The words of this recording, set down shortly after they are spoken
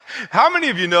How many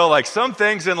of you know, like, some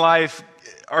things in life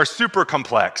are super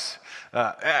complex?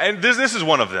 And this is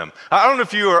one of them. I don't know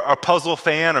if you are a puzzle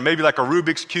fan, or maybe like a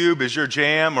Rubik's Cube is your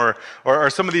jam, or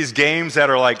some of these games that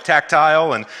are like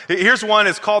tactile. And here's one,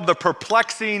 it's called the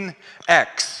Perplexing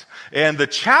X. And the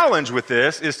challenge with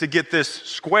this is to get this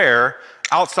square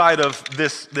outside of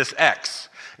this X.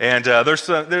 And there's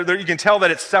some, you can tell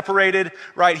that it's separated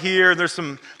right here. There's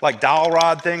some like dowel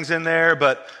rod things in there,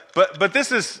 but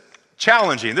this is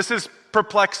challenging. This is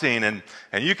perplexing, and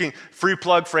you can free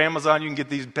plug for Amazon. You can get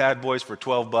these bad boys for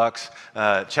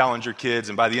 $12. Challenge your kids,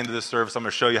 and by the end of this service, I'm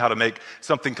going to show you how to make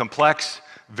something complex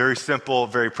very simple,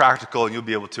 very practical, and you'll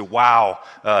be able to wow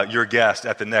your guest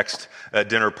at the next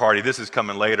dinner party. This is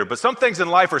coming later, but some things in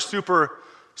life are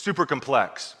super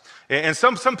complex. And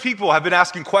some people have been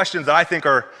asking questions that I think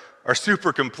are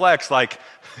super complex, like,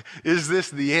 is this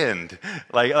the end?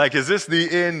 Like is this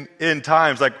the end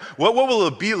times? Like, what will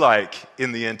it be like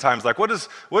in the end times? Like, what does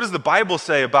the Bible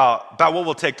say about what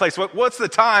will take place? What's the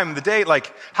time, the date?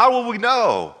 Like, how will we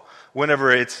know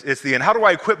whenever it's the end? How do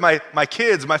I equip my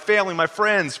kids, my family, my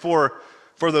friends for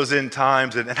those end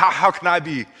times? And how can I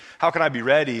be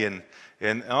ready?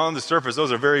 And on the surface,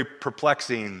 those are very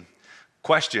perplexing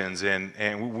questions,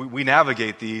 and we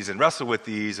navigate these and wrestle with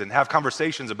these and have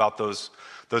conversations about those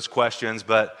questions.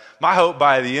 But my hope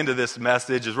by the end of this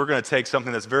message is we're going to take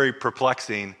something that's very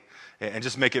perplexing and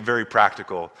just make it very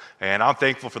practical. And I'm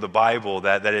thankful for the Bible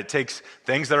that it takes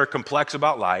things that are complex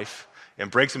about life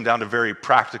and breaks them down to very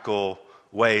practical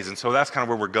ways. And so that's kind of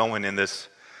where we're going in this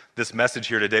message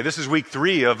here today. This is week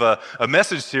 3 of a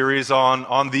message series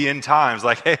on the end times.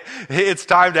 Like, hey, it's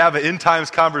time to have an end times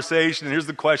conversation. And here's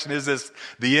the question: is this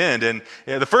the end? And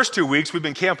the first 2 weeks we've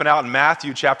been camping out in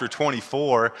Matthew chapter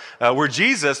 24, where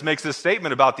Jesus makes this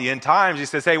statement about the end times. He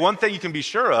says, hey, one thing you can be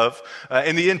sure of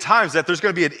in the end times, that there's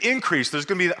going to be an increase, there's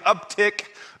going to be an uptick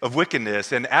of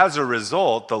wickedness, and as a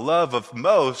result, the love of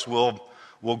most will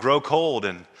grow cold.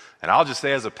 And I'll just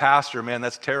say, as a pastor, man,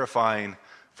 that's terrifying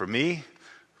for me,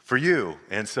 for you.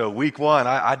 And so week 1,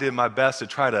 I did my best to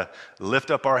try to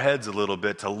lift up our heads a little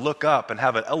bit, to look up and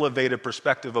have an elevated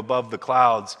perspective above the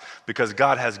clouds, because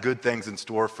God has good things in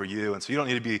store for you. And so you don't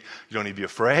need to be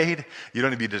afraid. You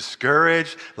don't need to be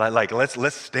discouraged. Like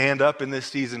let's stand up in this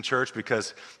season, church,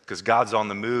 because God's on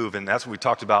the move. And that's what we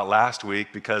talked about last week,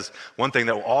 because one thing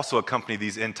that will also accompany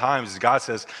these end times is God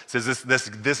says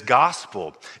this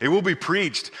gospel, it will be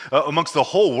preached amongst the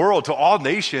whole world, to all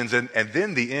nations, and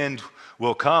then the end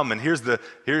will come. And here's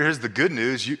the good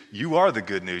news. You are the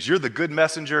good news. You're the good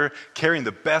messenger carrying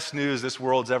the best news this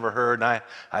world's ever heard. And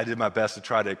I did my best to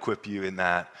try to equip you in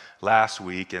that last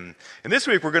week. And this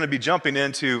week we're going to be jumping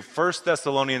into 1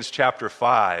 Thessalonians chapter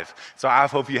 5. So I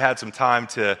hope you had some time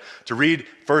to read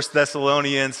 1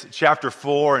 Thessalonians chapter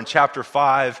 4 and chapter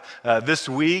 5 this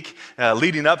week,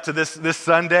 leading up to this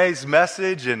Sunday's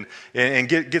message, and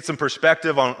get some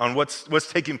perspective on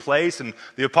what's taking place. And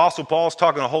the Apostle Paul's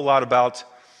talking a whole lot about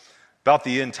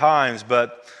the end times.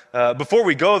 But before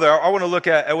we go there, I want to look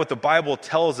at what the Bible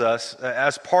tells us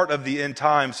as part of the end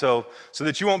time, so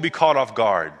that you won't be caught off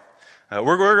guard.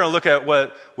 We're going to look at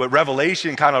what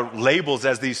Revelation kind of labels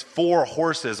as these 4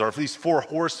 horses, or these 4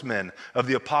 horsemen of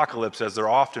the apocalypse, as they're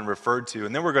often referred to.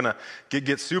 And then we're going to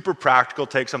get super practical,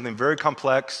 take something very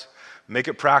complex, make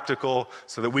it practical,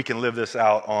 so that we can live this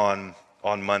out on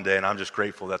Monday. And I'm just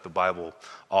grateful that the Bible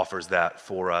offers that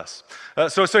for us.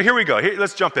 So here we go.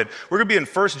 Let's jump in. We're going to be in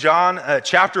 1 John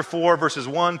chapter 4, verses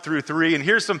 1 through 3. And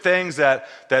here's some things that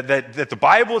the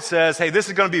Bible says, hey, this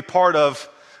is going to be part of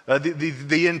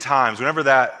the end times, whenever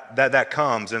that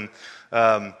comes. And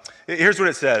here's what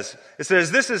it says. It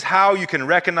says, this is how you can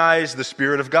recognize the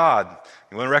Spirit of God.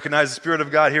 You want to recognize the Spirit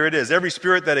of God? Here it is. Every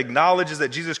spirit that acknowledges that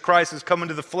Jesus Christ has come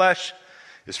into the flesh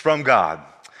is from God.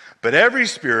 But every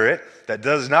spirit that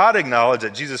does not acknowledge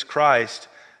that Jesus Christ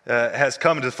has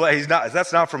come into the flesh,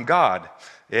 that's not from God.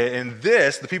 And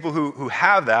the people who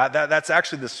have that's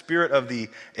actually the spirit of the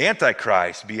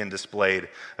Antichrist being displayed.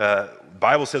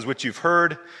 Bible says, what you've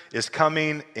heard is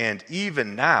coming, and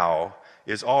even now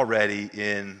is already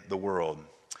in the world.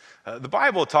 The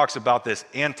Bible talks about this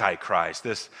Antichrist,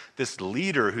 this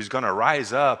leader who's going to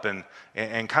rise up and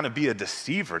kind of be a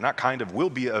deceiver, will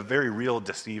be a very real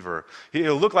deceiver.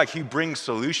 He'll look like he brings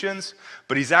solutions,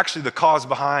 but he's actually the cause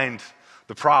behind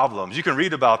the problems. You can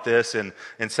read about this in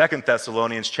 2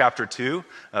 Thessalonians chapter 2,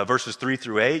 verses 3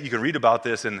 through 8. You can read about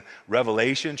this in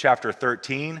Revelation chapter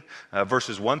 13,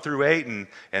 verses 1 through 8.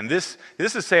 And this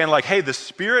is saying, like, hey, the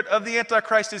spirit of the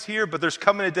Antichrist is here, but there's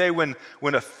coming a day when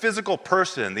a physical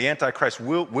person, the Antichrist,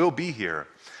 will be here.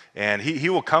 And he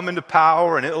will come into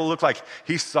power, and it will look like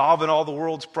he's solving all the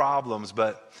world's problems.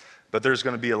 But but there's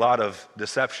going to be a lot of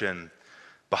deception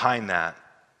behind that.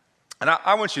 And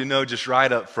I want you to know just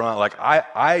right up front, like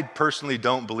I personally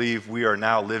don't believe we are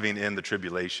now living in the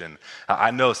tribulation.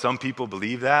 I know some people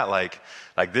believe that, like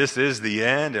this is the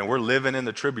end and we're living in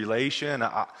the tribulation.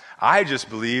 I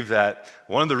just believe that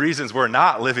one of the reasons we're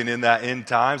not living in that end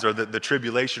times or the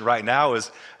tribulation right now is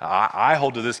I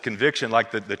hold to this conviction like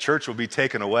the church will be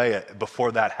taken away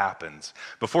before that happens.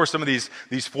 Before some of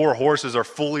these four horses are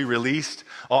fully released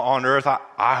on earth,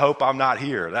 I hope I'm not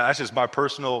here. That's just my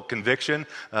personal conviction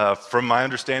from my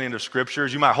understanding of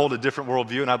scriptures. You might hold a different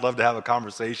worldview, and I'd love to have a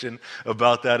conversation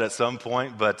about that at some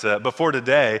point. But for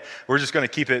today, we're just going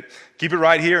to keep it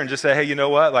right here and just say, hey, you know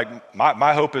what? Like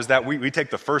my hope is that we take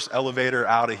the first elevator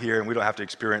out of here and we don't have to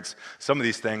experience some of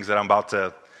these things that I'm about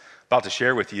to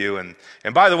share with you. And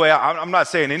by the way, I'm not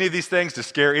saying any of these things to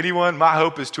scare anyone. My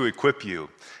hope is to equip you.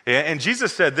 And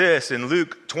Jesus said this in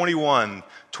Luke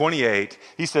 21:28.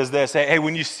 He says this, hey,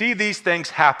 when you see these things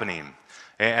happening,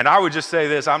 and I would just say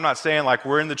this, I'm not saying like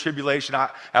we're in the tribulation.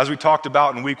 As we talked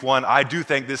about in week 1, I do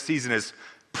think this season is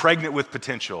pregnant with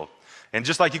potential. And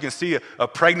just like you can see a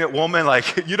pregnant woman,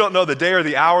 like you don't know the day or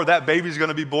the hour that baby's going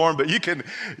to be born, but you can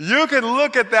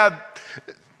look at that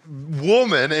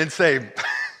woman and say,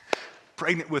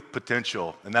 pregnant with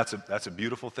potential. And that's a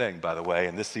beautiful thing, by the way.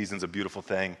 And this season's a beautiful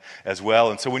thing as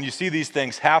well. And so when you see these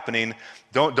things happening,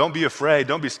 don't be afraid,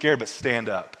 don't be scared, but stand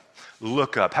up.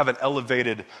 Look up, have an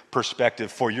elevated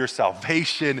perspective, for your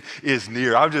salvation is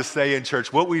near. I'm just saying,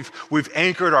 church, what we've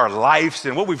anchored our lives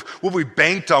in, what we've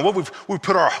banked on, what we've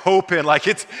put our hope in, like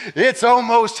it's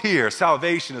almost here.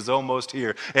 Salvation is almost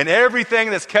here. And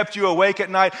everything that's kept you awake at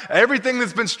night, everything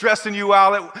that's been stressing you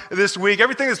out this week,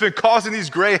 everything that's been causing these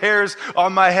gray hairs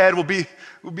on my head will be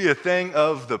a thing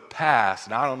of the past.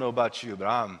 And I don't know about you, but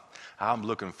I'm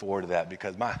looking forward to that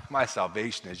because my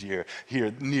salvation is here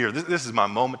near. This is my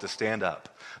moment to stand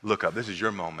up, look up. This is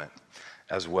your moment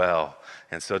as well.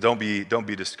 And so don't be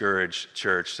discouraged,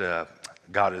 church.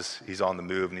 God he's on the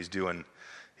move and he's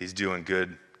doing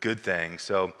good things.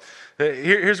 So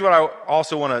here's what I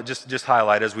also want to just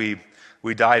highlight as we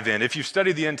dive in. If you've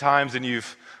studied the end times and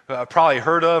you've probably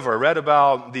heard of or read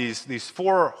about these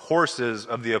four horses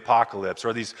of the apocalypse,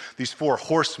 or these four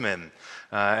horsemen.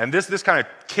 And this kind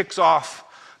of kicks off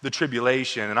the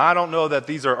tribulation. And I don't know that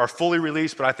these are fully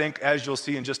released, but I think, as you'll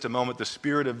see in just a moment, the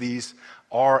spirit of these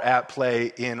are at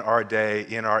play in our day,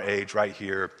 in our age, right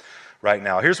here, right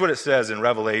now. Here's what it says in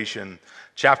Revelation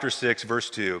chapter 6, verse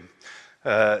 2.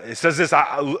 It says this,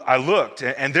 I looked,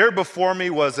 and there before me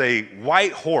was a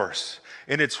white horse,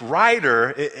 and its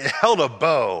rider it held a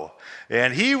bow,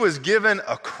 and he was given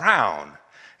a crown,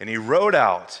 and he rode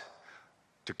out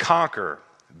to conquer,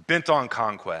 bent on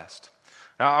conquest.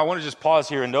 Now, I want to just pause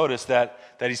here and notice that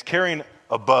he's carrying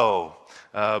a bow.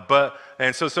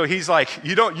 So he's like,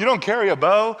 you don't carry a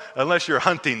bow unless you're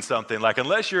hunting something, like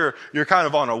unless you're kind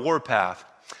of on a warpath.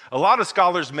 A lot of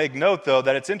scholars make note, though,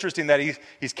 that it's interesting that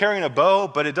he's carrying a bow,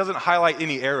 but it doesn't highlight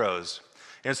any arrows.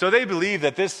 And so they believe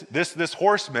that this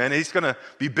horseman, he's going to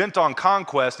be bent on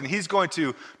conquest, and he's going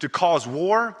to cause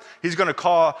war. He's going to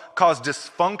cause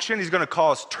dysfunction. He's going to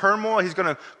cause turmoil. He's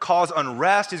going to cause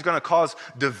unrest. He's going to cause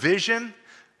division.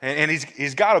 And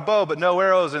he's got a bow, but no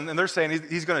arrows. And they're saying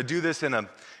he's going to do this in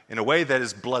a way that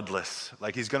is bloodless.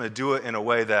 Like he's going to do it in a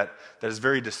way that is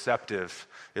very deceptive.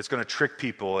 It's going to trick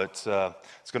people. It's going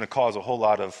to cause a whole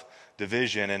lot of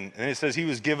division. And it says he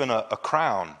was given a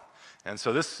crown. And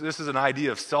so this is an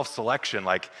idea of self-selection.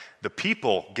 Like the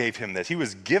people gave him this. He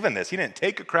was given this. He didn't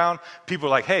take a crown. People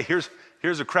were like, hey,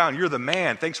 here's a crown. You're the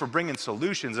man. Thanks for bringing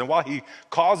solutions. And while he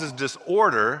causes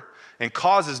disorder and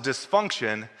causes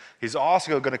dysfunction, he's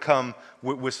also going to come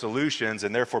with solutions.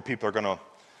 And therefore, people are going to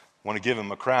want to give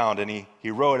him a crown. And he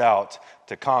rode out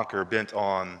to conquer, bent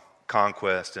on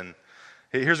conquest. And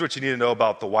here's what you need to know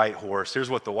about the white horse. Here's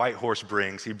what the white horse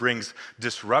brings. He brings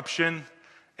disruption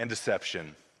and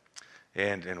deception.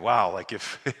 And wow, like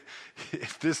if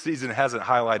this season hasn't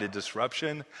highlighted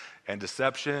disruption and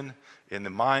deception in the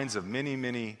minds of many,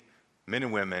 many men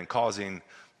and women, causing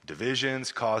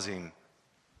divisions, causing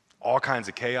all kinds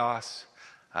of chaos,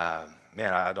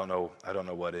 man, I don't know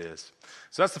what is.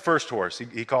 So that's the first horse.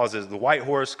 The white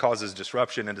horse causes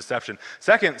disruption and deception.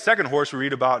 Second horse we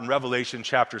read about in Revelation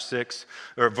chapter 6,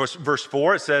 or verse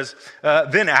 4, it says,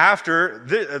 then after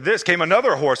this came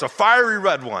another horse, a fiery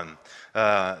red one.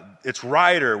 Its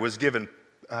rider was given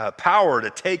power to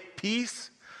take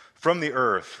peace from the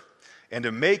earth and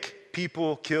to make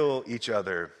people kill each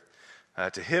other.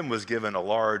 To him was given a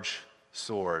large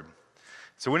sword.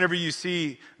 So whenever you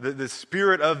see the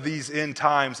spirit of these end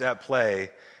times at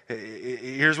play,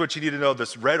 here's what you need to know.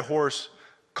 This red horse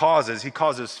he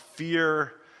causes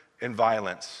fear and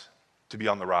violence to be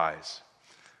on the rise.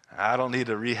 I don't need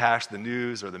to rehash the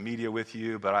news or the media with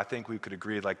you, but I think we could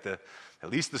agree at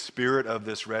least the spirit of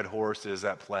this red horse is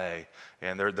at play.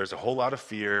 And there's a whole lot of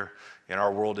fear in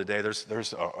our world today.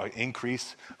 There's an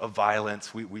increase of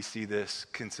violence. We see this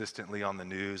consistently on the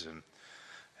news. And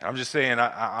I'm just saying,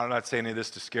 I'm not saying any of this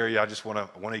to scare you. I just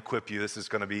want to equip you. This is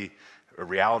going to be a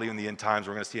reality in the end times.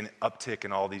 We're going to see an uptick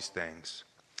in all these things.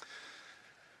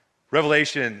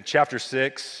 Revelation chapter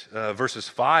 6, verses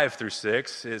 5 through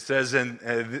 6, it says,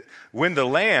 when the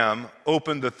Lamb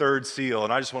opened the third seal,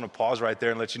 and I just want to pause right there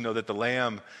and let you know that the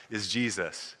Lamb is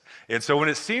Jesus. And so when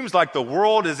it seems like the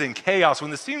world is in chaos,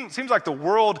 when it seems like the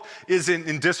world is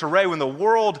in disarray, when the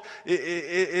world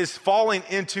is falling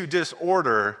into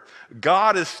disorder,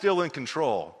 God is still in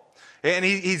control. And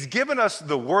he's given us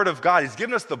the Word of God. He's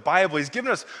given us the Bible. He's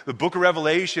given us the book of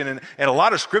Revelation and a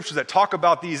lot of scriptures that talk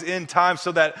about these end times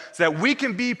so that we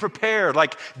can be prepared.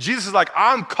 Like Jesus is like,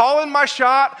 I'm calling my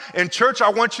shot, and church, I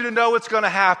want you to know it's going to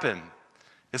happen.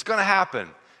 It's going to happen.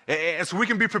 And so we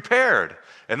can be prepared.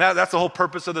 And that's the whole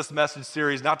purpose of this message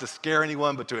series, not to scare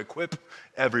anyone, but to equip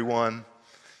everyone.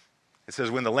 It says,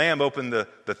 when the Lamb opened the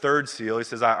third seal, he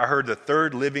says, I heard the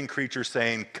third living creature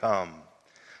saying, come.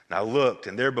 And I looked,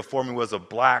 and there before me was a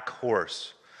black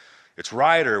horse. Its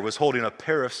rider was holding a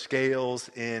pair of scales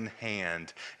in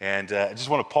hand. And I just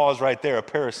want to pause right there. A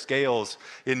pair of scales.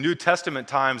 In New Testament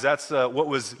times, that's what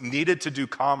was needed to do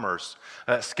commerce.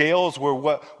 Scales were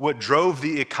what drove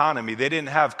the economy. They didn't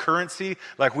have currency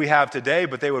like we have today,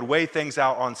 but they would weigh things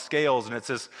out on scales. And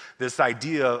it's this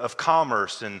idea of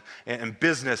commerce and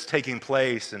business taking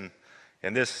place. And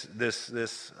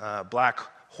this black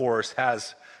horse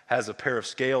has a pair of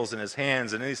scales in his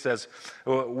hands. And then he says,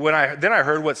 then I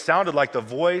heard what sounded like the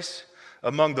voice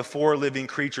among the four living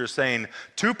creatures saying,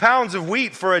 2 pounds of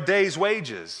wheat for a day's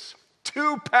wages.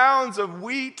 2 pounds of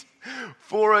wheat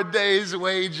for a day's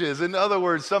wages. In other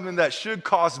words, something that should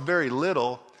cost very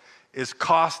little is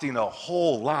costing a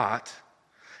whole lot.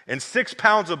 And 6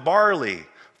 pounds of barley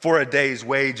for a day's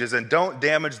wages. And don't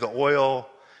damage the oil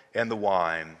and the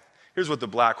wine. Here's what the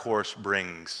black horse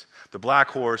brings. The black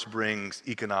horse brings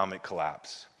economic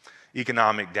collapse,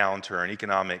 economic downturn,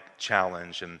 economic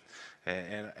challenge. And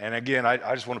again, I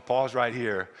just want to pause right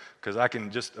here because I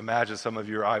can just imagine some of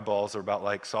your eyeballs are about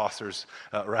like saucers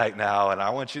right now. And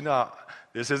I want you to know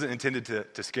this isn't intended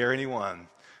to scare anyone.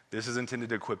 This is intended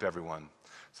to equip everyone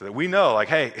so that we know, like,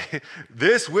 hey,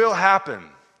 this will happen.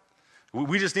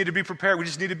 We just need to be prepared. We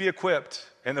just need to be equipped.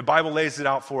 And the Bible lays it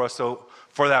out for us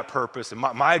for that purpose. And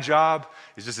my job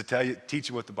is just to teach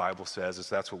you what the Bible says.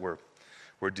 So that's what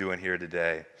we're doing here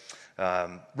today.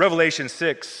 Revelation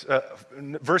 6,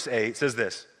 verse 8 says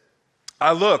this.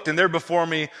 I looked, and there before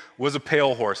me was a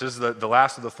pale horse. This is the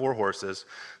last of the 4 horses.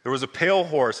 There was a pale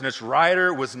horse, and its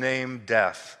rider was named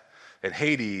Death, and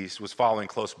Hades was following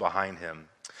close behind him.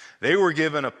 They were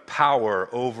given a power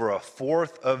over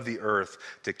 1/4 of the earth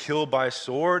to kill by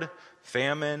sword,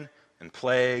 famine, and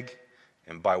plague,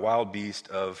 and by wild beast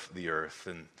of the earth.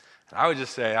 And I would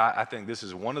just say, I think this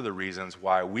is one of the reasons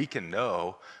why we can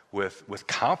know with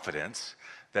confidence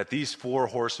that these 4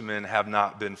 horsemen have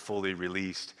not been fully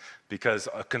released, because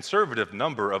a conservative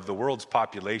number of the world's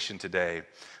population today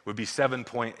would be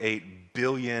 7.8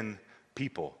 billion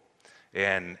people.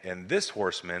 And this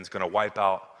horseman is going to wipe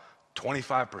out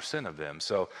 25% of them.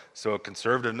 So a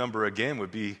conservative number again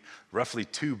would be roughly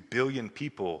 2 billion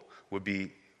people would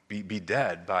be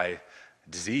dead by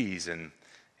disease and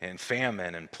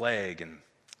famine and plague and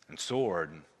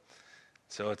sword. And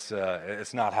so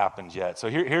it's not happened yet. So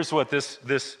here's what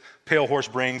this pale horse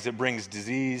brings. It brings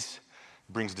disease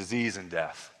and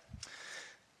death.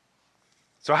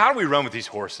 So how do we run with these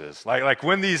horses? Like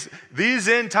when these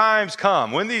end times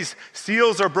come, when these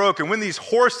seals are broken, when these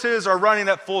horses are running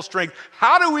at full strength,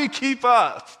 how do we keep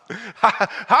up?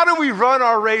 How do we run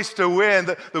our race to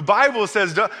win? The Bible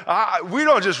says we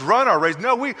don't just run our race.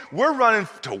 No, we're running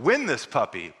to win this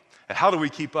puppy. And how do we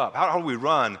keep up? How do we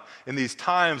run in these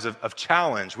times of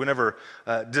challenge, whenever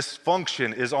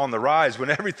dysfunction is on the rise,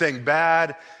 when everything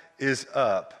bad is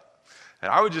up?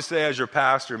 And I would just say, as your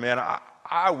pastor, man,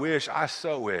 I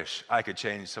so wish I could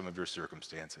change some of your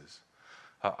circumstances.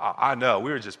 I know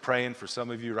we were just praying for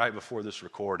some of you right before this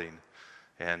recording.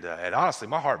 And honestly,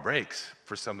 my heart breaks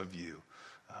for some of you.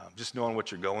 Just knowing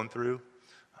what you're going through,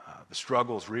 the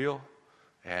struggle's real.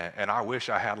 And I wish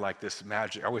I had like this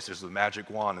magic, I wish there's a magic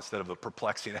wand instead of a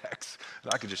perplexing X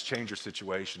that I could just change your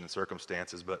situation and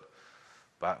circumstances, but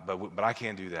I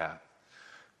can't do that.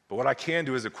 But what I can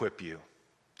do is equip you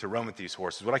to run with these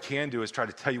horses. What I can do is try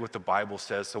to tell you what the Bible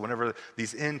says, so whenever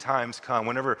these end times come,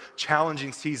 whenever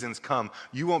challenging seasons come,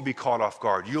 you won't be caught off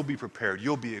guard. You'll be prepared.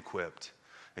 You'll be equipped.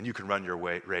 And you can run your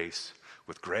race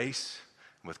with grace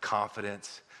and with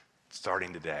confidence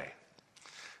starting today.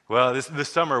 Well, this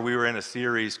summer we were in a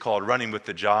series called Running with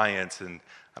the Giants, and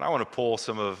I want to pull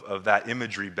some of that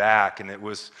imagery back, and it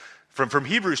was from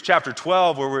Hebrews chapter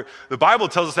 12, where the Bible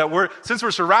tells us that since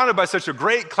we're surrounded by such a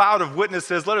great cloud of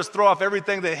witnesses, let us throw off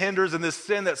everything that hinders and this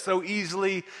sin that so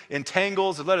easily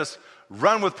entangles, and let us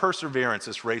run with perseverance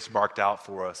this race marked out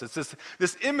for us. It's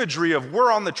this imagery of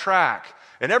we're on the track,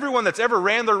 and everyone that's ever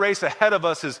ran the race ahead of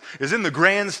us is in the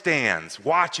grandstands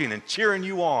watching and cheering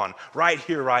you on right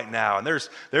here, right now. And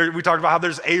we talked about how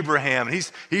there's Abraham, and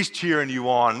he's cheering you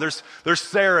on. There's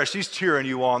Sarah, she's cheering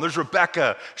you on. There's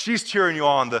Rebecca, she's cheering you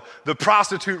on. The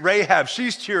prostitute Rahab,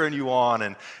 she's cheering you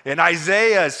on. And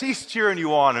Isaiah, she's cheering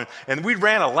you on. And we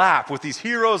ran a lap with these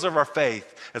heroes of our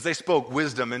faith as they spoke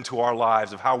wisdom into our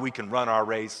lives of how we can run our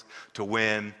race to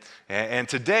win. And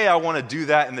today I want to do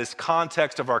that in this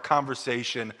context of our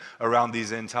conversation around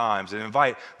these end times and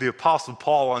invite the Apostle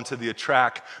Paul onto the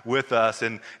track with us.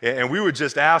 And we would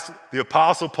just ask the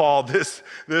Apostle Paul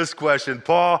this question: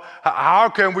 Paul, how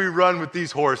can we run with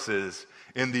these horses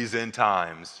in these end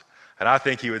times? And I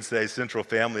think he would say, Central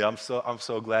Family, I'm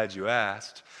so glad you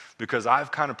asked, because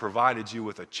I've kind of provided you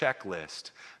with a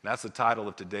checklist. And that's the title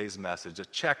of today's message, a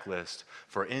checklist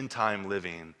for end time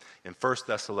living in 1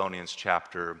 Thessalonians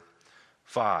chapter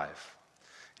 5.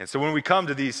 And so when we come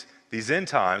to these end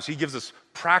times, he gives us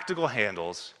practical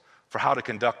handles for how to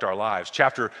conduct our lives.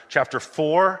 Chapter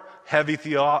 4, heavy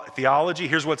theology,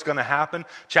 here's what's going to happen.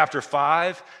 Chapter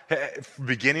 5,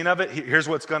 beginning of it, here's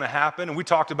what's going to happen. And we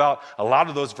talked about a lot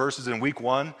of those verses in week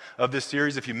 1 of this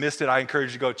series. If you missed it, I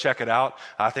encourage you to go check it out.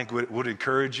 I think it would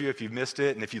encourage you if you missed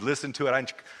it. And if you listened to it, I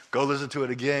go listen to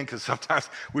it again, because sometimes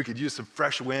we could use some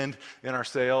fresh wind in our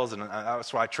sails. And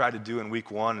that's what I tried to do in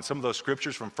week 1. And some of those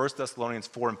scriptures from 1 Thessalonians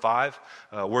 4 and 5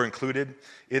 were included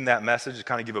in that message to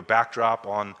kind of give a backdrop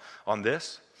on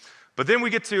this. But then we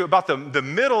get to about the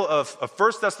middle of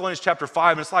 1 Thessalonians chapter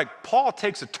 5, and it's like Paul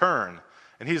takes a turn,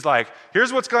 and he's like,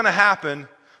 here's what's going to happen,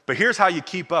 but here's how you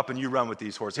keep up and you run with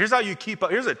these horses. Here's how you keep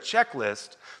up. Here's a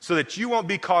checklist so that you won't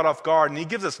be caught off guard. And he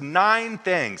gives us 9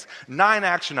 things, 9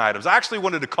 action items. I actually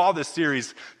wanted to call this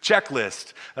series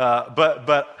Checklist,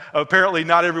 but apparently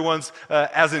not everyone's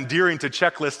as endearing to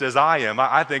checklist as I am.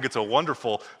 I think it's a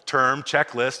wonderful term,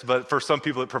 checklist, but for some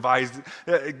people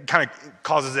it kind of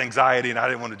causes anxiety, and I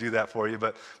didn't want to do that for you.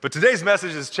 But today's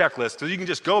message is checklist, so you can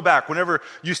just go back whenever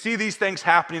you see these things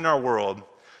happening in our world.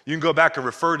 You can go back and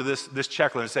refer to this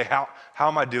checklist and say, how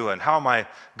am I doing? How am I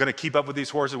going to keep up with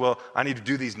these horses? Well, I need to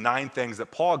do these 9 things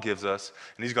that Paul gives us,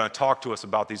 and he's going to talk to us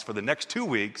about these for the next 2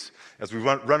 weeks as we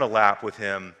run a lap with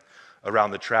him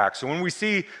around the track. So when we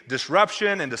see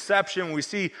disruption and deception, when we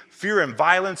see fear and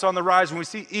violence on the rise, when we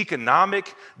see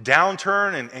economic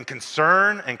downturn and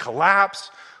concern and collapse,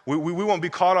 we won't be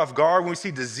caught off guard. When we see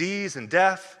disease and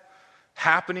death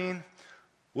happening,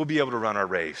 we'll be able to run our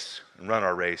race and run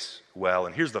our race well.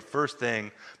 And here's the first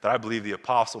thing that I believe the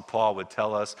Apostle Paul would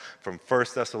tell us from 1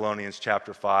 Thessalonians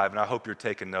chapter 5, and I hope you're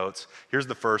taking notes. Here's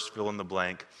the first fill in the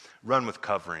blank: run with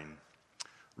covering.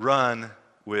 Run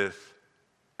with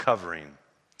covering.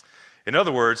 In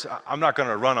other words, I'm not going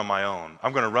to run on my own.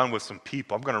 I'm going to run with some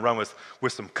people. I'm going to run with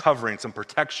some covering, some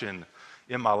protection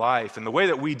in my life. And the way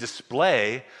that we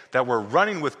display that we're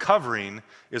running with covering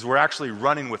is we're actually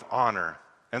running with honor.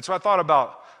 And so I thought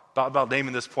about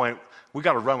naming this point, we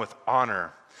got to run with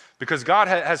honor, because God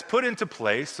has put into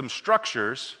place some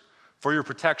structures for your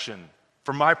protection,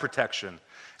 for my protection.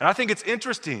 And I think it's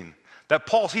interesting that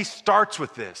Paul, he starts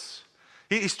with this.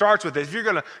 He starts with this. If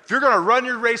you're gonna run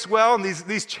your race well in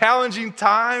these challenging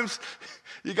times,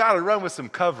 you got to run with some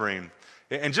covering.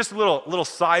 And just a little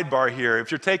sidebar here. If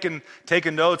you're taking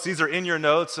notes, these are in your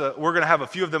notes. We're going to have a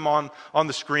few of them on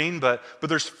the screen, but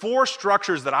there's 4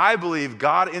 structures that I believe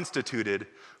God instituted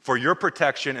for your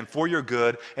protection and for your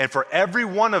good, and for every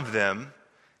one of them,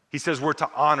 he says we're to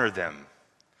honor them.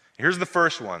 Here's the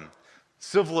first one: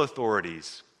 civil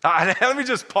authorities. Let me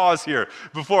just pause here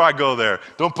before I go there.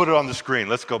 Don't put it on the screen.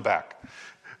 Let's go back.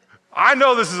 I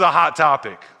know this is a hot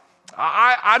topic.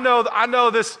 I know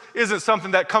this isn't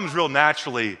something that comes real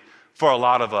naturally for a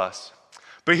lot of us.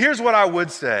 But here's what I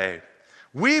would say.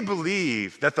 We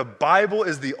believe that the Bible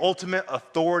is the ultimate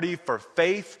authority for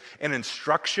faith and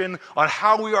instruction on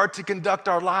how we are to conduct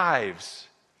our lives.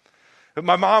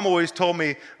 My mom always told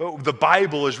me the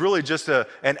Bible is really just an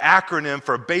acronym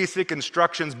for basic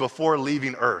instructions before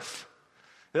leaving Earth.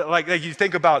 Like you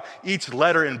think about each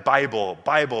letter in Bible,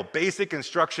 basic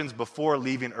instructions before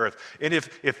leaving earth. And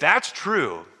if that's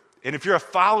true, and if you're a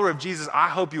follower of Jesus, I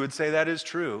hope you would say that is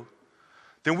true,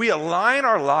 then we align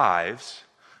our lives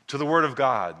to the Word of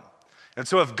God. And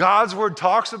so if God's Word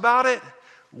talks about it,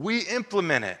 we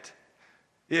implement it.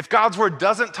 If God's Word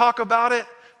doesn't talk about it,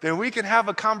 then we can have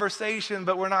a conversation,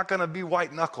 but we're not going to be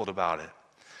white-knuckled about it.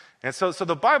 And so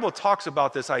the Bible talks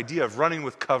about this idea of running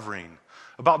with covering,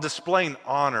 about displaying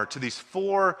honor to these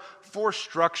four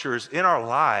structures in our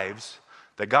lives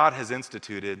that God has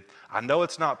instituted. I know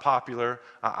it's not popular.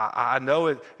 I know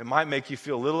it might make you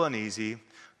feel a little uneasy,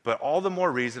 but all the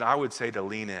more reason I would say to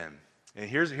lean in. And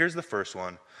here's the first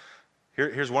one.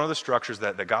 Here's one of the structures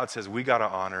that God says we got to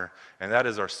honor, and that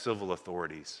is our civil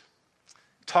authorities.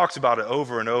 Talks about it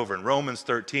over and over in Romans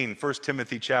 13, 1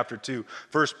 Timothy chapter 2,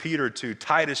 1 Peter 2,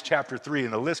 Titus chapter 3,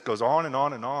 and the list goes on and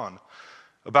on and on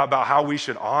about how we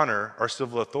should honor our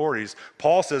civil authorities.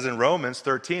 Paul says in Romans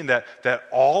 13 that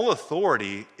all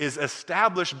authority is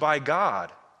established by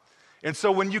God. And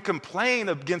so when you complain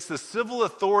against the civil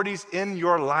authorities in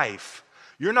your life,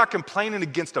 you're not complaining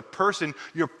against a person,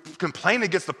 you're complaining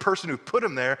against the person who put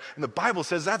him there, and the Bible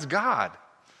says that's God.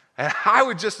 And I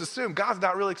would just assume God's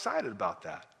not really excited about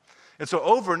that. And so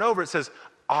over and over it says,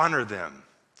 honor them.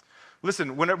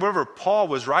 Listen, whenever Paul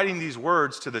was writing these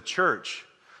words to the church,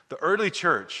 the early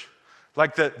church,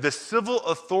 like the civil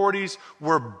authorities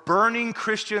were burning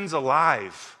Christians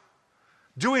alive,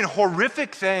 doing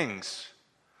horrific things.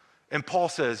 And Paul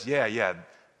says, yeah,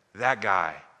 that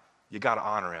guy, you got to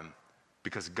honor him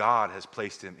because God has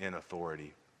placed him in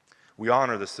authority. We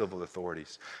honor the civil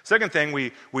authorities. Second thing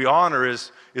we honor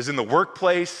is in the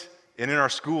workplace and in our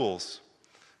schools.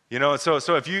 You know,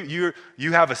 so if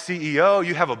you have a CEO,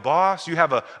 you have a boss, you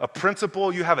have a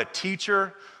principal, you have a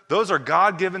teacher, those are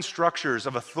God-given structures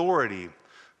of authority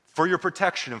for your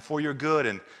protection and for your good.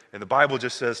 And the Bible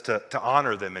just says to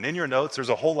honor them. And in your notes, there's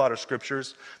a whole lot of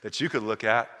scriptures that you could look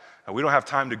at. We don't have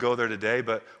time to go there today,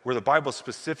 but where the Bible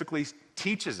specifically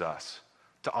teaches us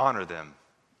to honor them.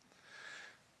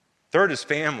 Third is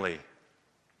family.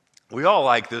 We all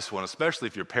like this one, especially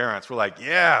if you're parents. We're like,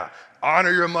 yeah,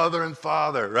 honor your mother and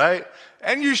father, right?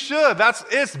 And you should.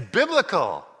 It's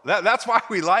biblical. That's why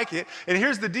we like it. And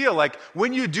here's the deal. Like,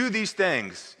 when you do these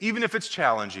things, even if it's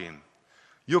challenging,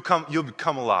 you'll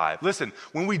become alive. Listen,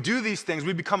 when we do these things,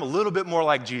 we become a little bit more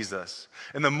like Jesus.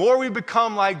 And the more we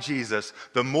become like Jesus,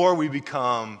 the more we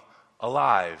become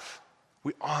alive.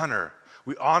 We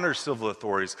honor civil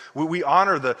authorities. We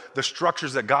honor the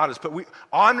structures that God has put. We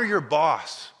honor your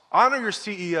boss. Honor your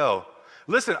CEO.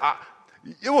 Listen,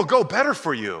 it will go better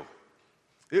for you.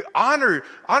 Honor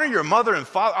your mother and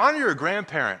father. Honor your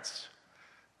grandparents.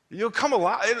 You'll come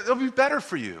alive. It'll be better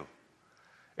for you.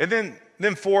 And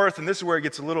then fourth, and this is where it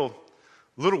gets a little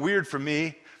weird for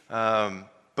me,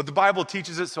 but the Bible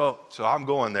teaches it, so I'm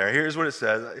going there. Here's what it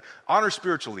says. Honor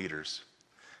spiritual leaders.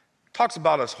 It talks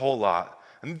about us a whole lot.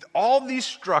 And all these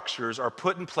structures are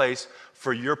put in place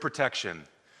for your protection.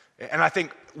 And I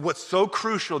think what's so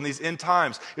crucial in these end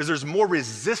times is there's more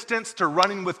resistance to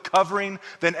running with covering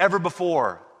than ever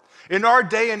before. In our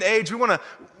day and age, we want to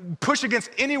push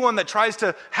against anyone that tries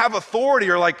to have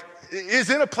authority or like is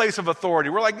in a place of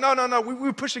authority. We're like, no,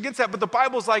 we push against that. But the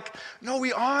Bible's like, no,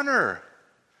 we honor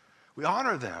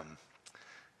them.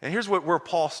 And here's where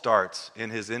Paul starts in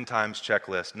his end times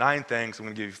checklist. 9 things. I'm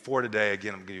going to give you 4 today.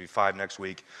 Again, I'm going to give you 5 next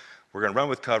week. We're going to run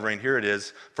with covering. Here it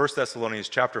is, 1 Thessalonians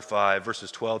chapter 5, verses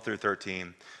 12 through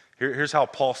 13. Here's how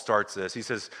Paul starts this. He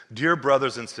says, dear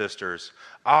brothers and sisters,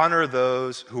 honor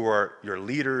those who are your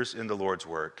leaders in the Lord's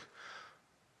work.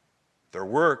 They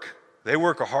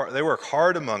work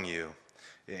hard among you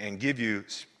and give you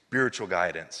spiritual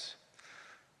guidance.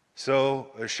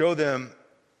 So show them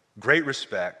great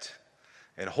respect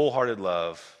and wholehearted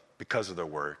love because of their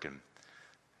work. And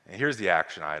here's the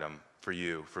action item for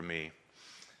you, for me.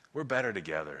 We're better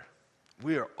together.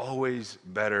 We are always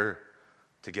better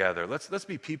together. Let's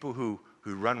be people who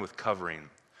run with covering.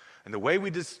 And the way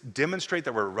we just demonstrate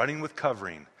that we're running with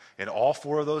covering in all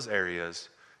 4 of those areas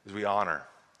is we honor.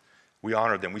 We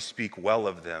honor them. We speak well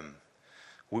of them.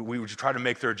 We try to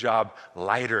make their job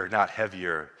lighter, not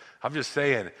heavier. I'm just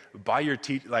saying, by your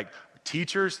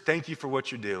teachers, thank you for what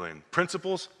you're doing.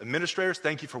 Principals, administrators,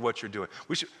 thank you for what you're doing.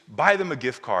 We should buy them a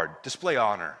gift card, display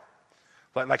honor.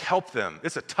 Like help them.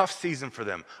 It's a tough season for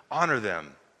them. Honor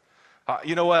them.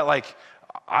 You know what? Like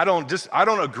I don't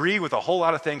agree with a whole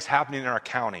lot of things happening in our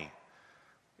county,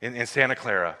 in Santa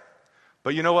Clara.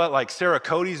 But you know what? Like Sarah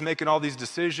Cody's making all these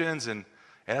decisions, and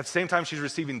at the same time she's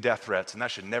receiving death threats, and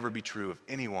that should never be true of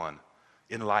anyone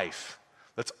in life.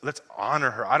 Let's honor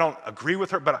her. I don't agree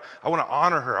with her, but I want to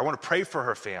honor her. I want to pray for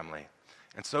her family.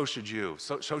 And so should you.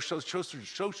 So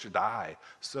should I.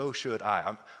 So should I.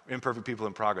 I'm imperfect people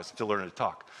in progress, still learning to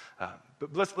talk.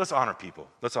 But let's honor people.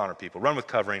 Let's honor people. Run with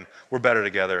covering. We're better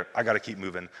together. I got to keep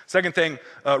moving. Second thing,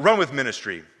 run with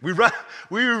ministry. We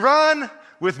run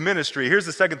with ministry. Here's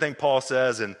the second thing Paul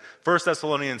says in 1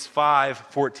 Thessalonians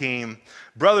 5:14.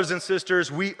 Brothers and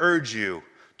sisters, we urge you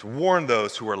to warn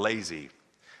those who are lazy.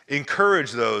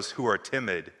 Encourage those who are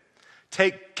timid.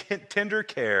 Take tender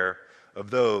care of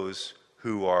those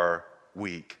who are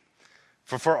weak.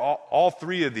 For all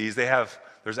three of these,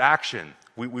 there's action.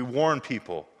 We warn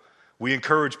people. We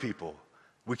encourage people.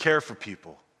 We care for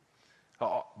people.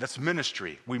 That's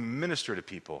ministry. We minister to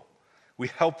people. We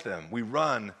help them. We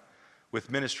run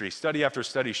with ministry. Study after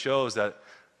study shows that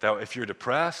if you're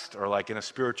depressed or like in a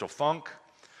spiritual funk,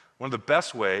 one of the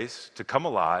best ways to come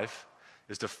alive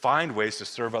is to find ways to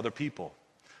serve other people.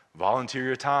 Volunteer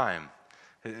your time.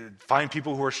 Find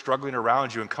people who are struggling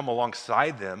around you and come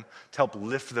alongside them to help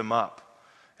lift them up.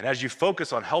 And as you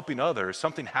focus on helping others,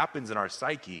 something happens in our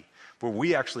psyche where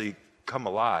we actually come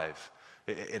alive.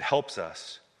 It helps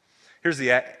us. Here's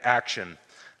the action,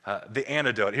 the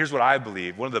antidote. Here's what I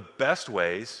believe. One of the best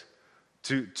ways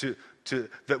the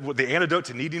antidote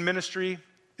to needing ministry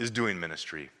is doing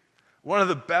ministry. One of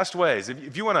the best ways.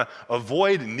 If you want to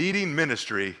avoid needing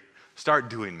ministry, start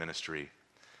doing ministry.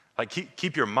 Like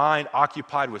keep your mind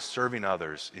occupied with serving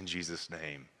others in Jesus'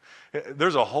 name.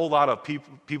 There's a whole lot of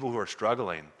people who are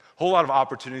struggling, a whole lot of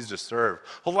opportunities to serve,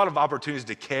 a whole lot of opportunities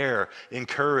to care,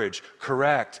 encourage,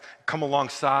 correct, come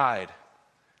alongside.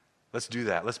 Let's do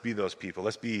that. Let's be those people.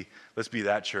 Let's be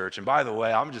that church. And by the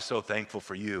way, I'm just so thankful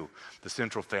for you, the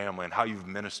Central family, and how you've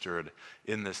ministered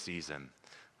in this season.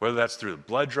 Whether that's through the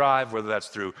blood drive, whether that's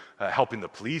through helping the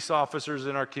police officers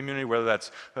in our community, whether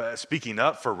that's speaking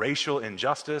up for racial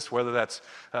injustice, whether that's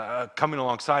coming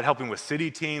alongside, helping with city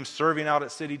teams, serving out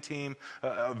at city team,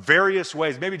 various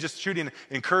ways, maybe just shooting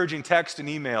encouraging texts and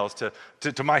emails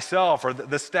to myself or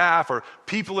the staff or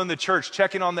people in the church,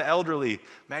 checking on the elderly.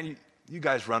 Man, you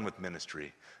guys run with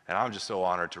ministry, and I'm just so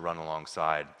honored to run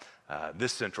alongside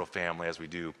this Central family as we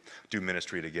do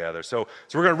ministry together. So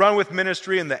we're going to run with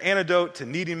ministry, and the antidote to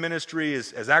needing ministry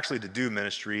is actually to do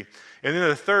ministry. And then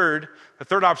the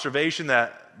third observation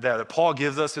that Paul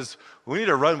gives us is we need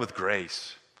to run with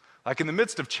grace. Like in the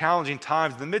midst of challenging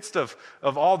times, in the midst of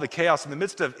all the chaos, in the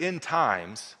midst of end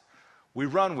times, we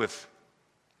run with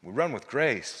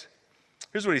grace.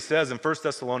 Here's what he says in 1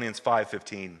 Thessalonians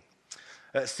 5:15.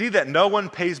 See that no one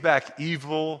pays back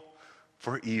evil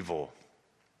for evil.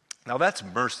 Now that's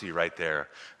mercy right there.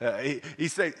 He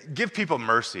said, give people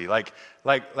mercy. Like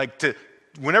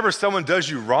whenever someone does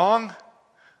you wrong,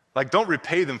 like don't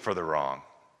repay them for the wrong.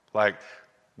 Like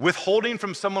withholding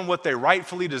from someone what they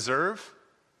rightfully deserve,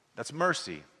 that's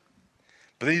mercy.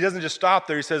 But then he doesn't just stop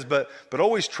there. He says, but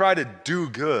always try to do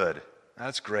good.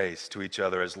 That's grace to each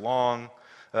other.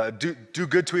 Do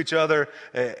good to each other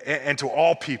and to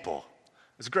all people.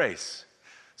 It's grace.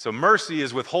 So mercy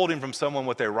is withholding from someone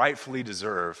what they rightfully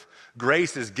deserve.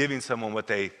 Grace is giving someone what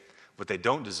they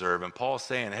don't deserve. And Paul's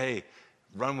saying, hey,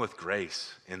 run with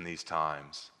grace in these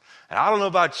times. And I don't know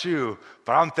about you,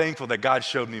 but I'm thankful that God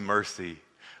showed me mercy.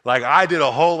 Like I did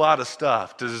a whole lot of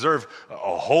stuff to deserve a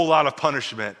whole lot of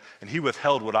punishment, and he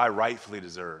withheld what I rightfully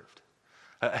deserved.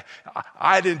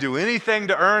 I didn't do anything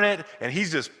to earn it, and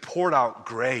he's just poured out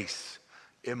grace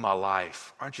in my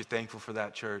life. Aren't you thankful for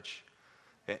that, church?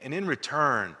 And in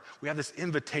return, we have this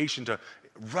invitation to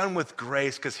run with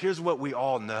grace, because here's what we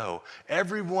all know.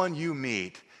 Everyone you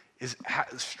meet is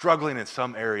struggling in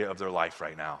some area of their life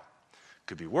right now.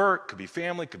 Could be work, could be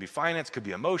family, could be finance, could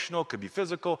be emotional, could be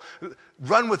physical.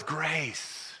 Run with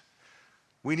grace.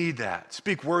 We need that.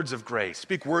 Speak words of grace.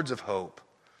 Speak words of hope.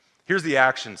 Here's the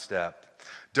action step.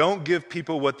 Don't give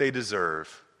people what they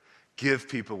deserve. Give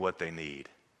people what they need.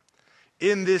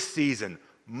 In this season,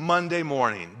 Monday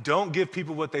morning, don't give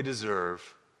people what they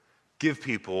deserve. Give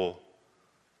people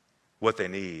what they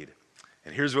need.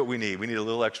 And here's what we need. We need a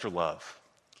little extra love,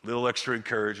 a little extra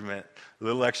encouragement, a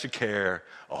little extra care,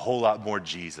 a whole lot more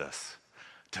Jesus.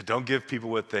 Don't give people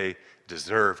what they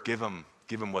deserve. Give them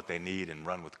what they need and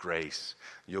run with grace.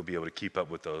 You'll be able to keep up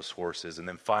with those horses. And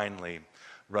then finally,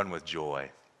 run with joy.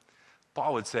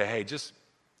 Paul would say, hey,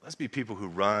 let's be people who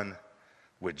run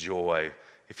with joy.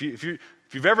 If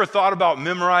you've ever thought about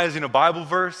memorizing a Bible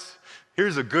verse,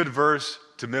 here's a good verse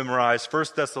to memorize. 1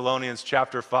 Thessalonians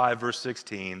chapter 5, verse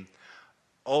 16.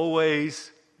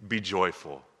 Always be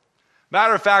joyful.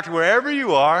 Matter of fact, wherever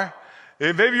you are,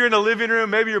 And maybe you're in the living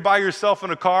room, maybe you're by yourself in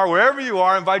a car, wherever you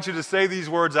are, I invite you to say these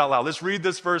words out loud. Let's read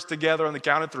this verse together on the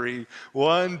count of 3.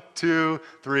 1, 2,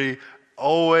 3.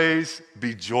 Always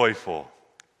be joyful.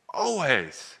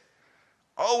 Always.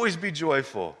 Always be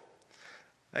joyful.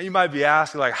 Now you might be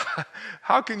asking, like,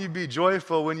 how can you be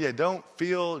joyful when you don't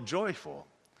feel joyful?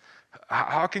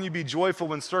 How can you be joyful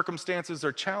when circumstances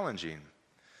are challenging?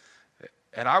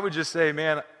 And I would just say,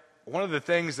 man, one of the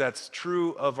things that's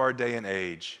true of our day and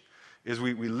age is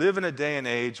we live in a day and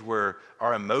age where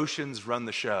our emotions run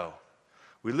the show.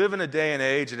 We live in a day and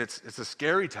age, and it's a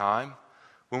scary time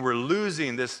when we're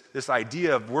losing this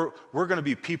idea of we're going to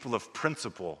be people of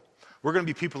principle. We're going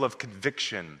to be people of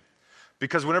conviction.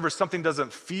 Because whenever something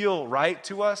doesn't feel right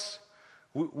to us,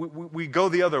 we go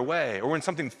the other way. Or when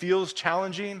something feels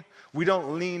challenging, we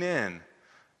don't lean in.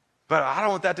 But I don't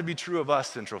want that to be true of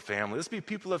us, Central Family. Let's be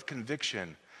people of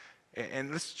conviction.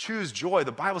 And let's choose joy.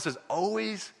 The Bible says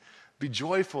always be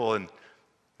joyful. And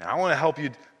I want to help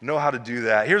you know how to do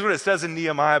that. Here's what it says in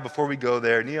Nehemiah before we go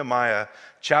there. Nehemiah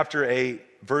chapter 8,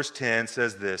 verse 10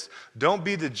 says this: don't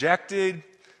be dejected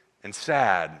and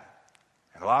sad.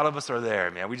 And a lot of us are there,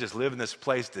 man. We just live in this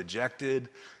place dejected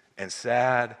and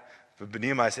sad. But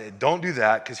Nehemiah said, don't do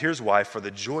that, because here's why. For the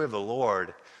joy of the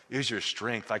Lord is your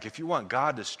strength. Like, if you want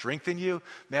God to strengthen you,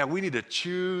 man, we need to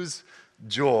choose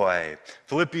joy.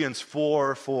 Philippians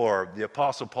 4:4, the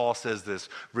Apostle Paul says this: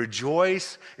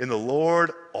 rejoice in the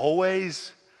Lord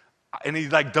always. And he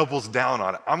like doubles down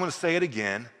on it. I'm going to say it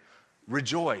again: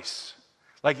 rejoice.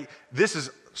 Like, this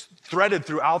is threaded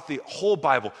throughout the whole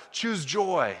Bible. Choose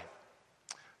joy.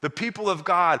 The people of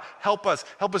God, help us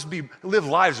live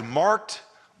lives marked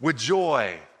with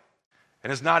joy.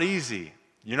 And it's not easy.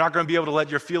 You're not going to be able to let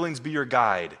your feelings be your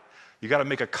guide. You got to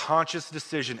make a conscious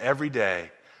decision every day.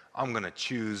 I'm going to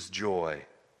choose joy.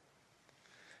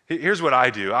 Here's what I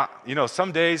do.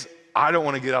 Some days I don't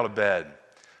want to get out of bed,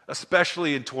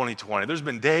 especially in 2020. There's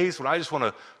been days when I just want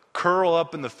to curl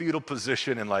up in the fetal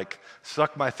position and like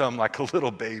suck my thumb like a little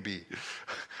baby.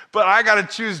 But I got to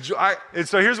choose joy. And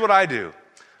so here's what I do.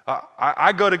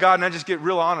 I go to God and I just get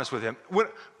real honest with him.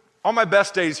 On my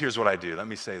best days, here's what I do. Let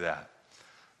me say that.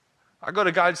 I go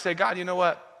to God and say, God, you know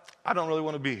what? I don't really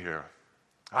want to be here.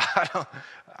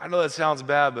 I know that sounds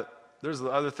bad, but there's the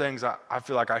other things I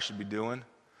feel like I should be doing.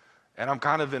 And I'm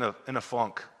kind of in a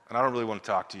funk, and I don't really want to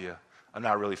talk to you. I'm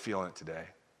not really feeling it today.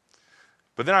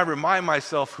 But then I remind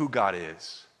myself who God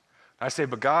is. I say,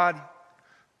 but God,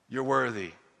 you're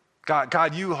worthy.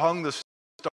 God, you hung the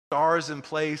stars in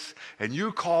place, and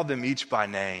you called them each by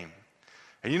name.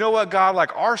 And you know what, God?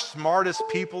 Like, our smartest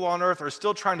people on earth are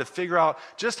still trying to figure out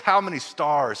just how many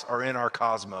stars are in our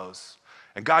cosmos.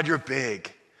 And God, you're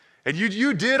big. And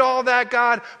you did all that,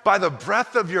 God, by the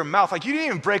breath of your mouth. Like, you didn't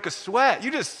even break a sweat.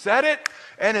 You just said it,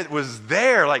 and it was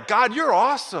there. Like, God, you're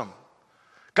awesome.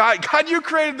 God, you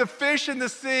created the fish in the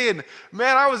sea. And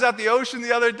man, I was at the ocean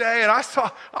the other day, and I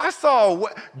saw,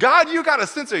 God, you got a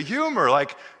sense of humor.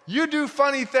 Like, you do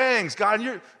funny things. God,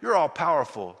 you're all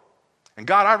powerful. And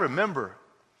God, I remember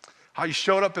how you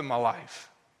showed up in my life.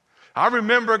 I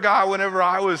remember, God, whenever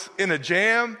I was in a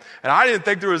jam and I didn't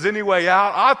think there was any way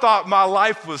out. I thought my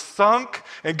life was sunk.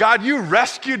 And God, you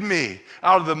rescued me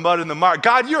out of the mud and the mire.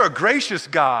 God, you're a gracious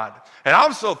God. And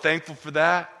I'm so thankful for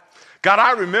that. God,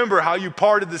 I remember how you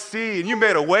parted the sea and you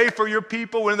made a way for your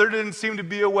people when there didn't seem to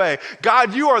be a way.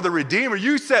 God, you are the Redeemer.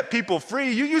 You set people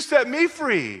free. You set me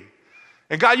free.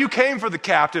 And God, you came for the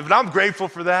captive, and I'm grateful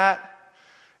for that.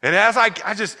 And as I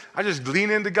just lean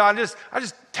into God, I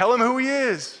just tell him who he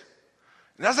is.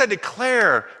 And as I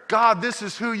declare, God, this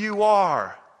is who you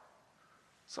are,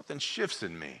 something shifts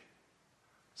in me.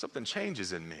 Something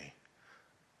changes in me.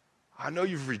 I know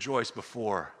you've rejoiced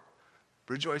before.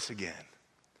 Rejoice again.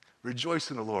 Rejoice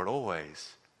in the Lord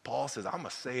always. Paul says, I'm going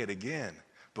to say it again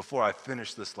before I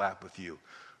finish this lap with you.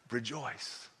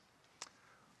 Rejoice.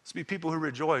 Let's be people who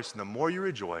rejoice. And the more you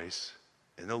rejoice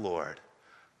in the Lord,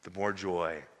 the more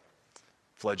joy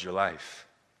floods your life.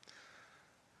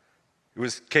 It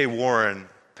was Kay Warren,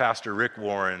 Pastor Rick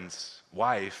Warren's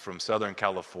wife from Southern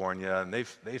California, and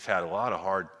they've had a lot of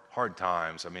hard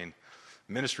times. I mean,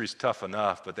 ministry's tough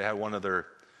enough, but they had one of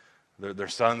their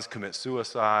sons commit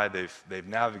suicide. They've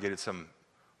navigated some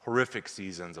horrific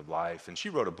seasons of life, and she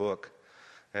wrote a book,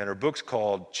 and her book's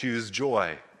called Choose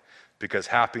Joy, because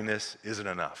happiness isn't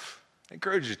enough. I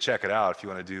encourage you to check it out if you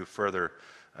want to do further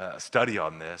study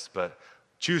on this, but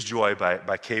Choose Joy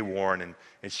by Kay Warren,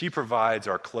 and she provides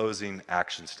our closing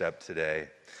action step today.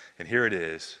 And here it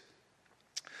is.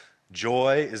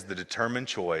 Joy is the determined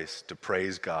choice to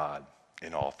praise God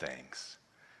in all things.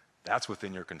 That's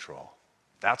within your control.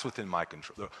 That's within my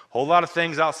control. There are a whole lot of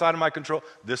things outside of my control.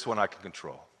 This one I can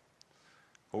control.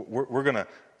 We're going to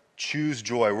choose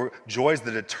joy. Joy is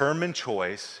the determined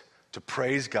choice to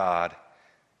praise God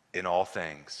in all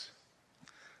things.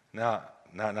 Now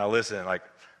listen, like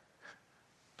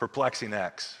perplexing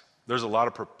X. There's a lot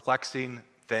of perplexing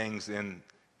things in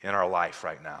our life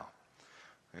right now.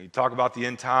 And you talk about the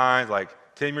end times, like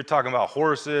Tim, you're talking about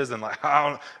horses, and like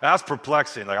that's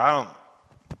perplexing. Like I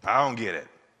don't get it.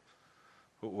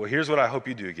 Well, here's what I hope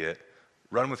you do get: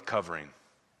 run with covering.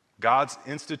 God's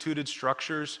instituted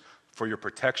structures for your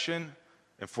protection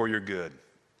and for your good.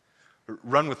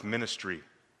 Run with ministry.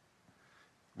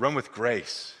 Run with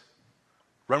grace.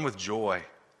 Run with joy.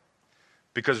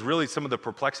 Because really, some of the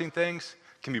perplexing things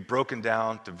can be broken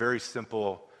down to very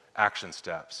simple action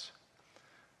steps.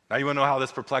 Now, you want to know how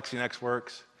this perplexing X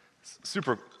works? It's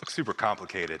super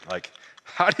complicated. Like,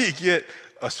 how do you get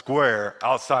a square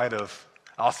outside of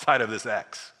this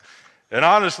X? And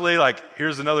honestly, like,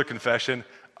 here's another confession.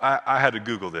 I had to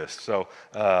Google this, so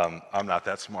I'm not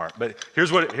that smart. But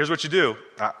here's what you do.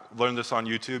 I learned this on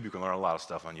YouTube. You can learn a lot of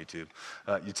stuff on YouTube.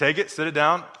 You take it, sit it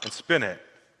down, and spin it.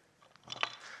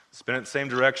 Spin it in the same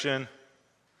direction,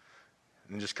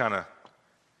 and just kind of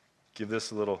give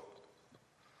this a little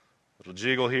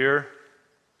jiggle here.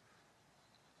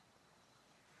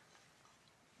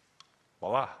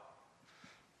 Voila.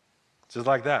 Just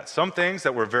like that. Some things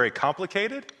that were very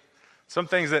complicated, some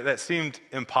things that seemed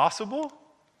impossible,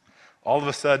 all of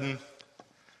a sudden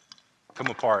come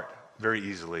apart very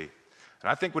easily. And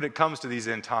I think when it comes to these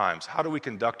end times, how do we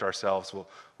conduct ourselves? Well,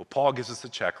 Paul gives us a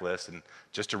checklist, and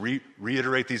just to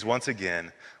reiterate these once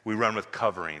again, we run with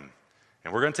covering.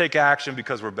 And we're going to take action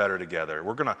because we're better together.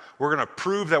 We're going to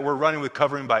prove that we're running with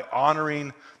covering by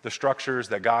honoring the structures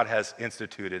that God has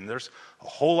instituted. And there's a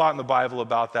whole lot in the Bible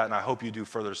about that, and I hope you do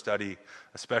further study,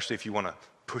 especially if you want to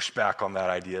push back on that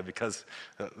idea, because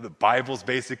the Bible's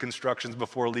basic instructions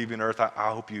before leaving earth, I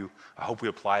hope we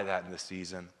apply that in this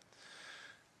season.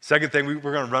 Second thing,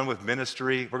 we're going to run with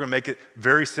ministry. We're going to make it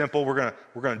very simple. We're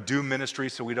going to do ministry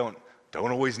so we don't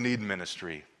always need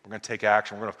ministry. We're going to take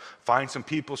action. We're going to find some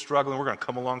people struggling. We're going to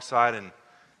come alongside and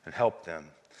help them.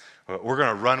 We're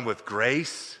going to run with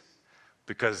grace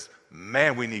because,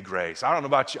 man, we need grace. I don't know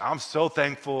about you. I'm so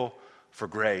thankful for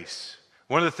grace.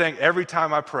 One of the things, every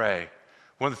time I pray,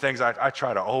 one of the things I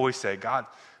try to always say, God,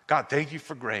 thank you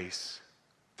for grace.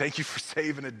 Thank you for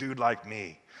saving a dude like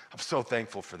me. I'm so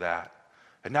thankful for that.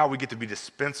 And now we get to be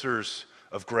dispensers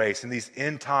of grace. In these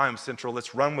end times, Central,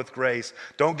 let's run with grace.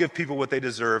 Don't give people what they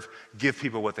deserve. Give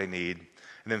people what they need.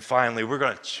 And then finally, we're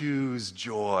going to choose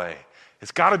joy.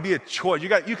 It's got to be a choice.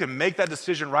 You can make that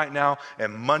decision right now,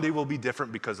 and Monday will be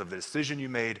different because of the decision you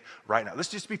made right now. Let's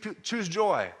just choose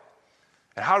joy.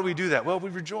 And how do we do that? Well,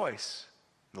 we rejoice.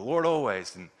 The Lord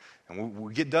always. And when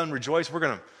we get done rejoice, we're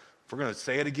going to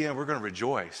say it again. We're going to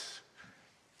rejoice.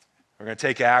 We're going to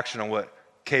take action on what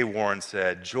Kay Warren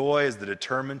said. Joy is the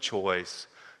determined choice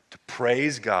to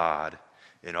praise God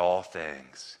in all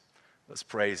things. Let's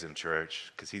praise him,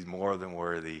 church, because he's more than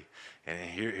worthy. And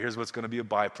here's what's going to be a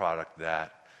byproduct of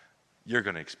that. You're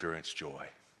going to experience joy.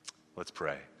 Let's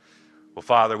pray. Well,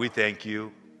 Father, we thank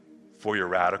you for your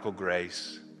radical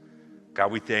grace.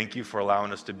 God, we thank you for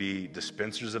allowing us to be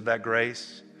dispensers of that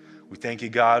grace. We thank you,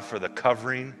 God, for the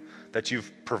covering that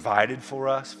you've provided for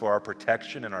us, for our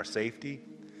protection and our safety.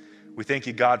 We thank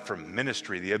you, God, for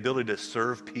ministry, the ability to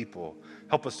serve people.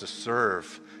 Help us to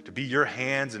serve, to be your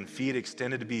hands and feet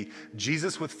extended, to be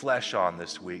Jesus with flesh on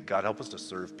this week. God, help us to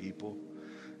serve people.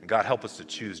 And God, help us to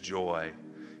choose joy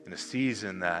in a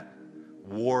season that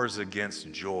wars against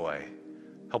joy.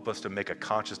 Help us to make a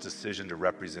conscious decision to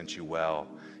represent you well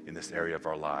in this area of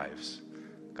our lives.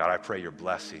 God, I pray your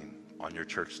blessing on your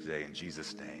church today in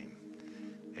Jesus' name.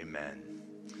 Amen.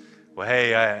 Well,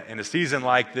 hey, in a season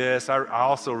like this, I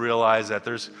also realize that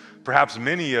there's perhaps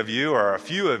many of you, or a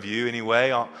few of you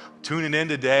anyway, tuning in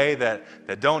today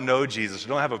that don't know Jesus,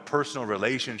 don't have a personal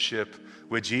relationship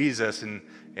with Jesus. And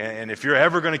if you're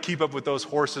ever going to keep up with those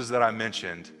horses that I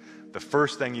mentioned, the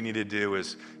first thing you need to do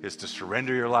is to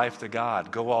surrender your life to God.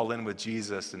 Go all in with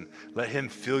Jesus and let him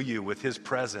fill you with his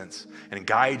presence and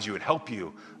guide you and help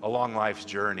you along life's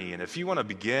journey. And if you want to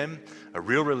begin a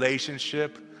real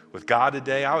relationship with God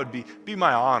today, I would be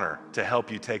my honor to help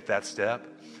you take that step.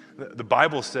 The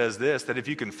Bible says this, that if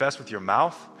you confess with your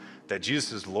mouth that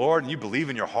Jesus is Lord and you believe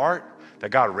in your heart that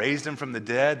God raised him from the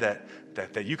dead,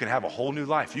 that you can have a whole new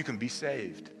life. You can be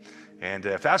saved. And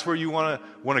if that's where you want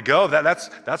to go,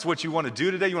 that's what you want to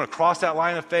do today, you want to cross that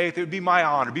line of faith, it would be my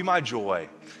honor, be my joy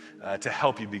to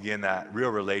help you begin that real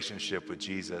relationship with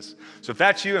Jesus. So if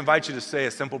that's you, I invite you to say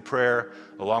a simple prayer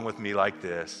along with me like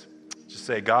this. Just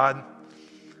say, God,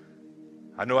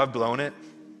 I know I've blown it.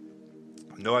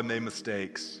 I know I've made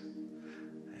mistakes.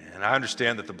 And I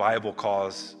understand that the Bible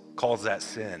calls that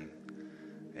sin.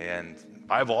 And the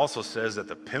Bible also says that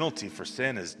the penalty for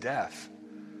sin is death.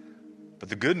 But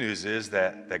the good news is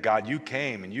that God, you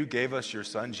came and you gave us your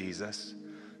son, Jesus,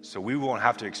 so we won't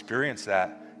have to experience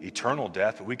that eternal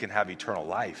death, but we can have eternal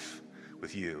life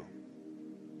with you.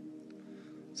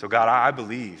 So God, I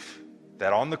believe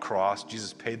that on the cross,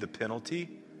 Jesus paid the penalty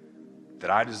that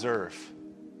I deserve.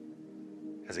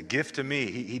 As a gift to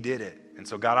me, he did it. And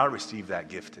so God, I receive that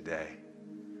gift today.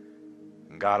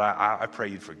 And God, I pray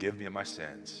you'd forgive me of my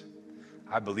sins.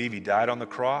 I believe he died on the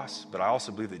cross, but I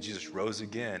also believe that Jesus rose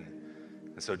again.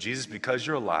 And so Jesus, because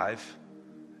you're alive,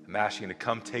 I'm asking you to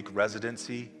come take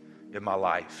residency in my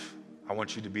life. I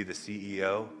want you to be the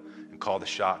CEO and call the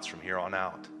shots from here on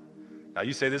out. Now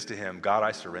you say this to him, God,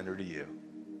 I surrender to you.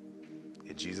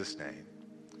 In Jesus' name,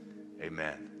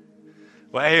 amen.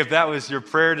 Well, hey, if that was your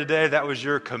prayer today, that was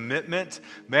your commitment,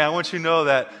 man, I want you to know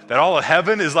that all of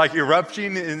heaven is like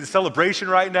erupting in celebration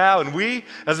right now, and we,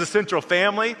 as a Central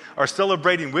family, are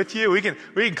celebrating with you. We can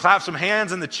clap some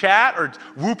hands in the chat or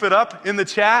whoop it up in the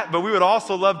chat, but we would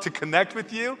also love to connect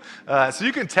with you. So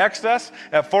you can text us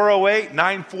at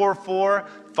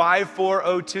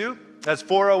 408-944-5402. That's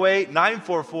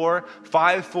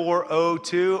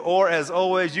 408-944-5402. Or as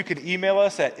always, you can email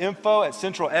us at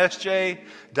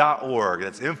info@centralsj.org.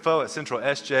 That's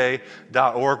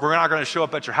info@centralsj.org. We're not going to show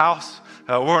up at your house.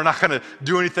 We're not going to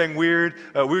do anything weird.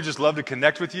 We would just love to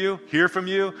connect with you, hear from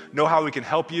you, know how we can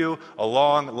help you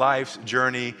along life's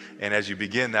journey. And as you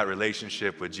begin that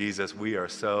relationship with Jesus, we are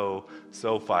so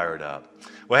fired up.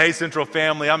 Well, hey, Central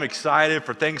family, I'm excited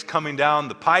for things coming down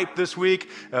the pipe this week.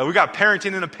 We got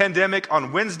Parenting in a Pandemic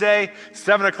on Wednesday,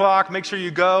 7 o'clock. Make sure you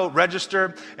go,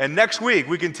 register. And next week,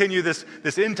 we continue this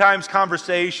end times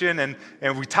conversation, and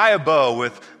we tie a bow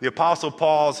with the Apostle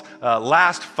Paul's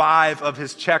last 5 of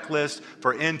his checklist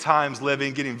for end times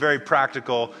living, getting very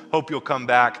practical. Hope you'll come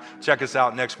back. Check us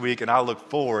out next week, and I look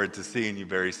forward to seeing you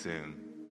very soon.